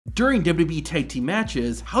During WWE tag team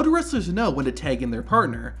matches, how do wrestlers know when to tag in their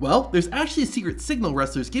partner? Well, there's actually a secret signal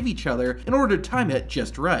wrestlers give each other in order to time it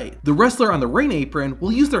just right. The wrestler on the ring apron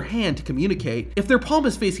will use their hand to communicate. If their palm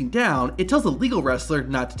is facing down, it tells the legal wrestler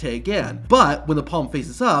not to tag in. But when the palm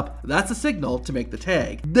faces up, that's a signal to make the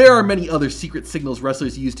tag. There are many other secret signals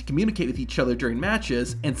wrestlers use to communicate with each other during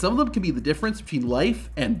matches, and some of them can be the difference between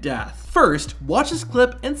life and death. First, watch this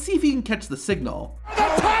clip and see if you can catch the signal. The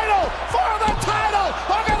title! For the title!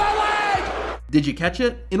 Over the leg! Did you catch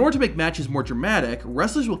it? In order to make matches more dramatic,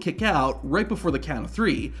 wrestlers will kick out right before the count of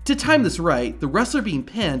 3. To time this right, the wrestler being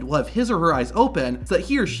pinned will have his or her eyes open so that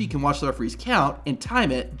he or she can watch the referee's count and time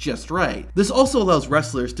it just right. This also allows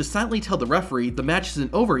wrestlers to silently tell the referee the match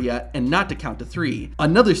isn't over yet and not to count to 3.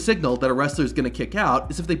 Another signal that a wrestler is going to kick out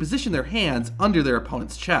is if they position their hands under their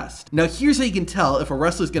opponent's chest. Now here's how you can tell if a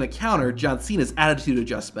wrestler is going to counter John Cena's attitude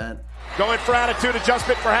adjustment. Going for attitude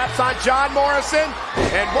adjustment perhaps on John Morrison,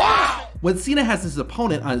 and wow! When Cena has his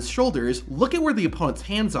opponent on his shoulders, look at where the opponent's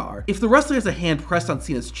hands are. If the wrestler has a hand pressed on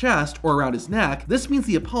Cena's chest or around his neck, this means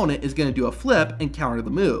the opponent is going to do a flip and counter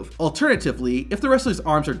the move. Alternatively, if the wrestler's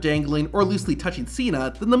arms are dangling or loosely touching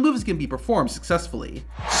Cena, then the move is going to be performed successfully.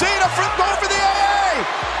 Cena going for the AA!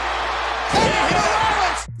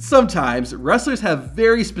 Sometimes, wrestlers have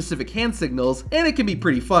very specific hand signals, and it can be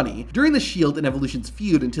pretty funny. During the Shield and Evolution's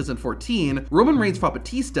feud in 2014, Roman Reigns fought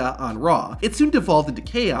Batista on Raw. It soon devolved into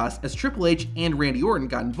chaos as Triple H and Randy Orton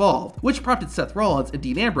got involved, which prompted Seth Rollins and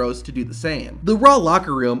Dean Ambrose to do the same. The Raw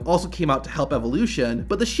locker room also came out to help Evolution,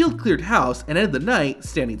 but the Shield cleared house and ended the night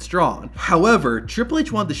standing strong. However, Triple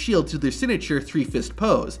H wanted the Shield to do their signature 3-fist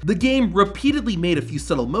pose. The game repeatedly made a few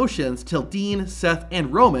subtle motions to tell Dean, Seth,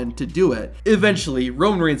 and Roman to do it. Eventually,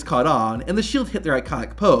 Roman Reigns caught on, and the Shield hit their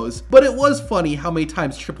iconic pose, but it was funny how many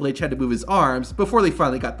times Triple H had to move his arms before they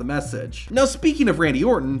finally got the message. Now speaking of Randy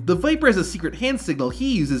Orton, the Viper has a secret hand signal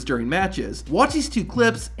he uses during matches. Watch these 2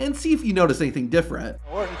 clips and see if you notice anything different.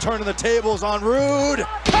 Orton turning the tables on Rude,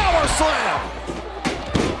 power slam!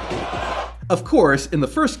 Of course, in the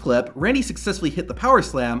first clip, Randy successfully hit the power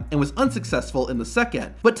slam and was unsuccessful in the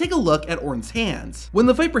second, but take a look at Orton's hands. When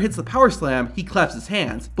the Viper hits the power slam, he claps his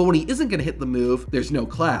hands, but when he isn't going to hit the move, there's no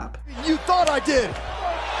clap. You thought I did!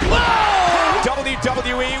 Whoa!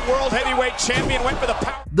 WWE World Heavyweight Champion went for the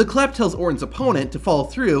power. The clap tells Orton's opponent to follow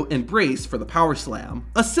through and brace for the power slam.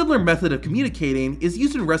 A similar method of communicating is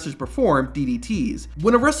used when wrestlers perform DDTs.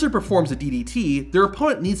 When a wrestler performs a DDT, their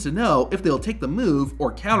opponent needs to know if they'll take the move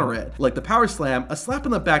or counter it. Like the power slam, a slap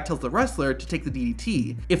on the back tells the wrestler to take the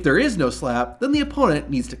DDT. If there is no slap, then the opponent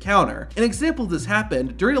needs to counter. An example of this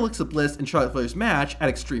happened during Alexa Bliss and Charlotte Flair's match at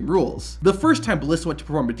Extreme Rules. The first time Bliss went to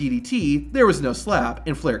perform a DDT, there was no slap,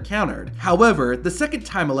 and Flair countered. However, the second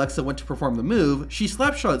time Alexa went to perform the move, she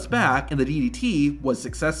slapped Charlotte's back and the DDT was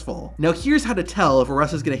successful. Now here's how to tell if a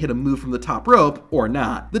wrestler's going to hit a move from the top rope or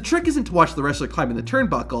not. The trick isn't to watch the wrestler climbing the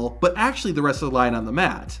turnbuckle, but actually the wrestler lying on the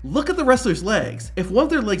mat. Look at the wrestler's legs. If one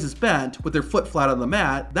of their legs is bent with their foot flat on the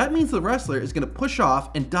mat, that means the wrestler is going to push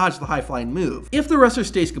off and dodge the high-flying move. If the wrestler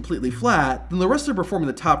stays completely flat, then the wrestler performing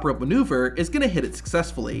the top rope maneuver is going to hit it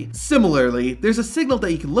successfully. Similarly, there's a signal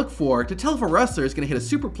that you can look for to tell if a wrestler is going to hit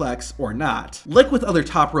a superplex or not. Like with other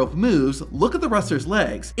top rope moves, look at the wrestler's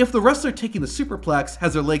legs. If the wrestler taking the superplex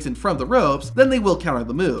has their legs in front of the ropes, then they will counter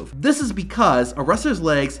the move. This is because a wrestler's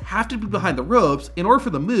legs have to be behind the ropes in order for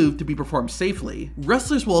the move to be performed safely.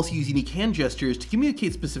 Wrestlers will also use unique hand gestures to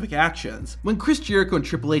communicate specific actions. When Chris Jericho and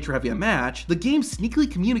Triple H were having a match, the game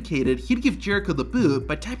sneakily communicated he'd give Jericho the boot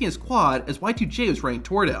by tapping his quad as Y2J was running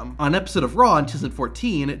toward him. On an episode of Raw in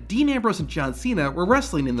 2014, Dean Ambrose and John Cena were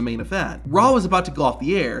wrestling in the main event. Raw was about to go off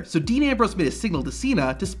the air, so Dean Ambrose made a signal to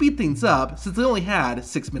Cena to speed things up since they only had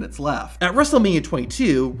 6 minutes left. At WrestleMania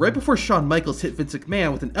 22, right before Shawn Michaels hit Vince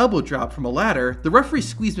McMahon with an elbow drop from a ladder, the referee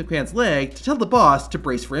squeezed McMahon's leg to tell the boss to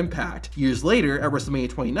brace for impact. Years later, at WrestleMania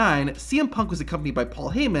 29, CM Punk was accompanied by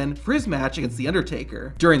Paul Heyman for his match against The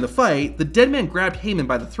Undertaker. During the fight, the dead man grabbed Heyman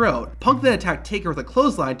by the throat. Punk then attacked Taker with a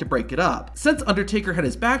clothesline to break it up. Since Undertaker had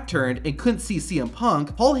his back turned and couldn't see CM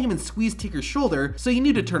Punk, Paul Heyman squeezed Taker's shoulder so he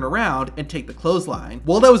knew to turn around and take the clothesline.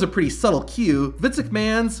 While that was a pretty subtle cue, Vince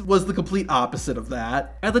McMahon's was the complete opposite of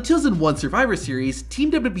that. At the 2001 Survivor Series,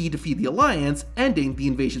 Team WWE defeated the Alliance, ending the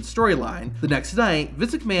Invasion storyline. The next night,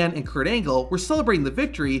 Vince McMahon and Kurt Angle were celebrating the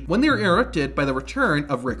victory when they were interrupted by the return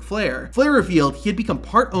of Ric Flair. Flair revealed he had become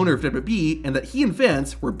part owner of WWE and that he and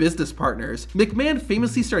Vince were business partners. McMahon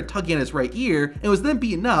famously started tugging at his right ear and was then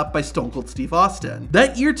beaten up by Stone Cold Steve Austin.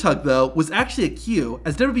 That ear tug, though, was actually a cue,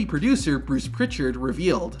 as WWE producer Bruce Pritchard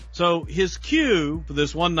revealed. So his cue for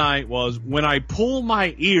this one night was, when I pull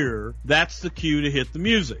my ear, that's the cue to hit hit the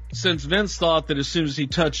music. Since Vince thought that as soon as he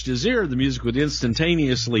touched his ear, the music would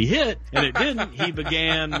instantaneously hit, and it didn't, he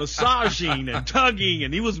began massaging and tugging,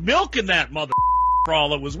 and he was milking that mother for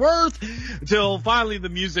all it was worth, until finally the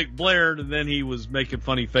music blared, and then he was making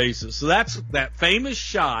funny faces. So that's that famous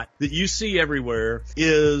shot that you see everywhere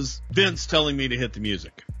is Vince telling me to hit the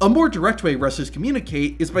music. A more direct way wrestlers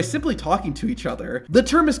communicate is by simply talking to each other. The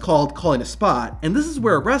term is called calling a spot, and this is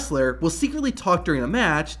where a wrestler will secretly talk during a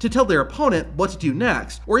match to tell their opponent what to do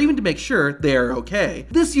next, or even to make sure they are okay.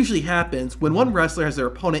 This usually happens when one wrestler has their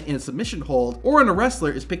opponent in a submission hold, or when a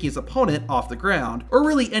wrestler is picking his opponent off the ground, or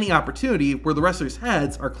really any opportunity where the wrestlers'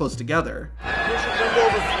 heads are close together.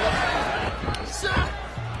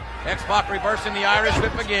 X-Pac reversing the Irish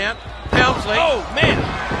whip again. Helmsley. Oh, man.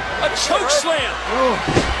 A choke slam. Oh.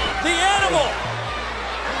 The animal.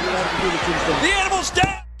 The animal's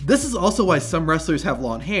down. This is also why some wrestlers have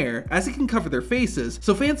long hair, as it can cover their faces,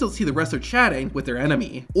 so fans don't see the wrestler chatting with their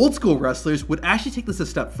enemy. Old school wrestlers would actually take this a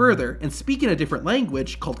step further and speak in a different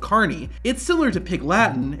language called Carney. It's similar to Pig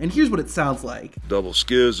Latin, and here's what it sounds like. Double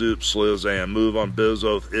skiz, oop, sliz, and move on biz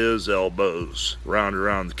oath is elbows. Round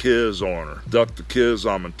around the kiz honor. Duck the kiz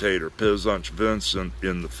commentator, piz unch Vincent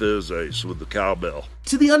in the fizz ace with the cowbell.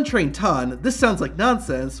 To the untrained tongue, this sounds like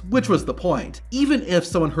nonsense, which was the point. Even if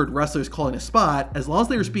someone heard wrestlers calling a spot, as long as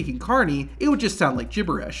they were speaking Carney, it would just sound like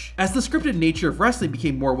gibberish. As the scripted nature of wrestling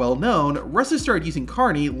became more well known, wrestlers started using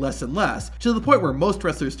Carney less and less, to the point where most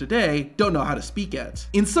wrestlers today don't know how to speak it.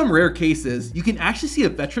 In some rare cases, you can actually see a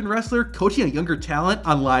veteran wrestler coaching a younger talent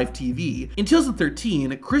on live TV. In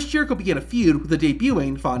 2013, Chris Jericho began a feud with the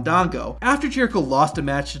debuting Fandango. After Jericho lost a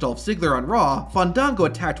match to Dolph Ziggler on Raw, Fandango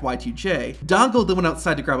attacked Y2J. Dongo then went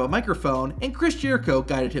outside to grab a microphone, and Chris Jericho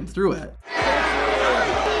guided him through it.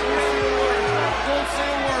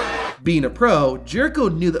 Being a pro, Jericho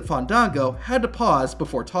knew that Fandango had to pause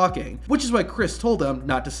before talking, which is why Chris told him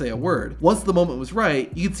not to say a word. Once the moment was right,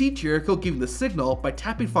 you could see Jericho giving the signal by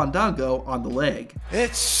tapping Fandango on the leg.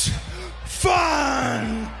 It's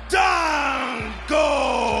Fandango!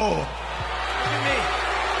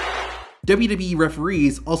 WWE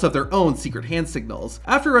referees also have their own secret hand signals.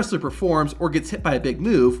 After a wrestler performs or gets hit by a big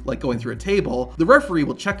move, like going through a table, the referee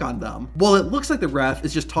will check on them. While it looks like the ref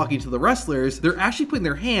is just talking to the wrestlers, they're actually putting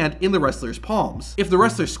their hand in the wrestler's palms. If the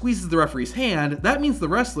wrestler squeezes the referee's hand, that means the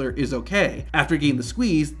wrestler is okay. After getting the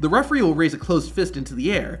squeeze, the referee will raise a closed fist into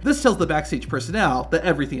the air. This tells the backstage personnel that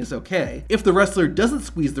everything is okay. If the wrestler doesn't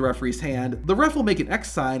squeeze the referee's hand, the ref will make an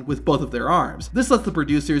X sign with both of their arms. This lets the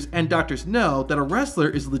producers and doctors know that a wrestler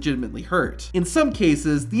is legitimately hurt. In some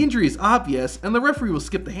cases, the injury is obvious and the referee will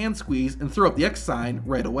skip the hand squeeze and throw up the X sign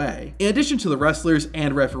right away. In addition to the wrestlers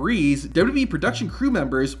and referees, WWE production crew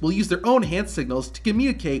members will use their own hand signals to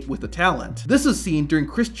communicate with the talent. This was seen during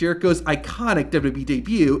Chris Jericho's iconic WWE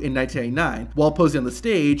debut in 1999. While posing on the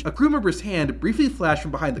stage, a crew member's hand briefly flashed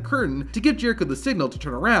from behind the curtain to give Jericho the signal to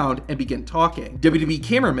turn around and begin talking. WWE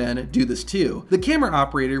cameramen do this too. The camera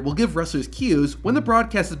operator will give wrestlers cues when the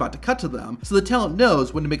broadcast is about to cut to them, so the talent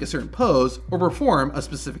knows when to make a certain pose or perform a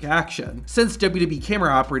specific action. Since WWE camera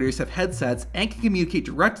operators have headsets and can communicate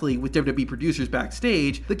directly with WWE producers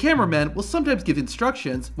backstage, the cameramen will sometimes give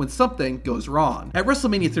instructions when something goes wrong. At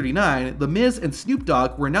WrestleMania 39, The Miz and Snoop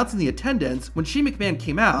Dogg were announcing the attendance when Shane McMahon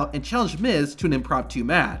came out and challenged Miz to an impromptu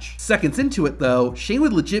match. Seconds into it though, Shane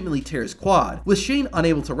would legitimately tear his quad. With Shane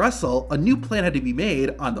unable to wrestle, a new plan had to be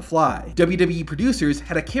made on the fly. WWE producers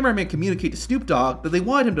had a cameraman communicate to Snoop Dogg that they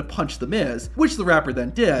wanted him to punch The Miz, which the rapper then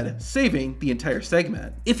did, saving the entire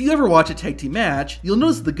segment. If you ever watch a tag team match, you'll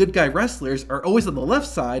notice the good guy wrestlers are always on the left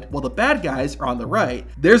side while the bad guys are on the right.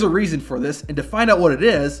 There's a reason for this, and to find out what it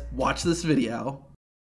is, watch this video.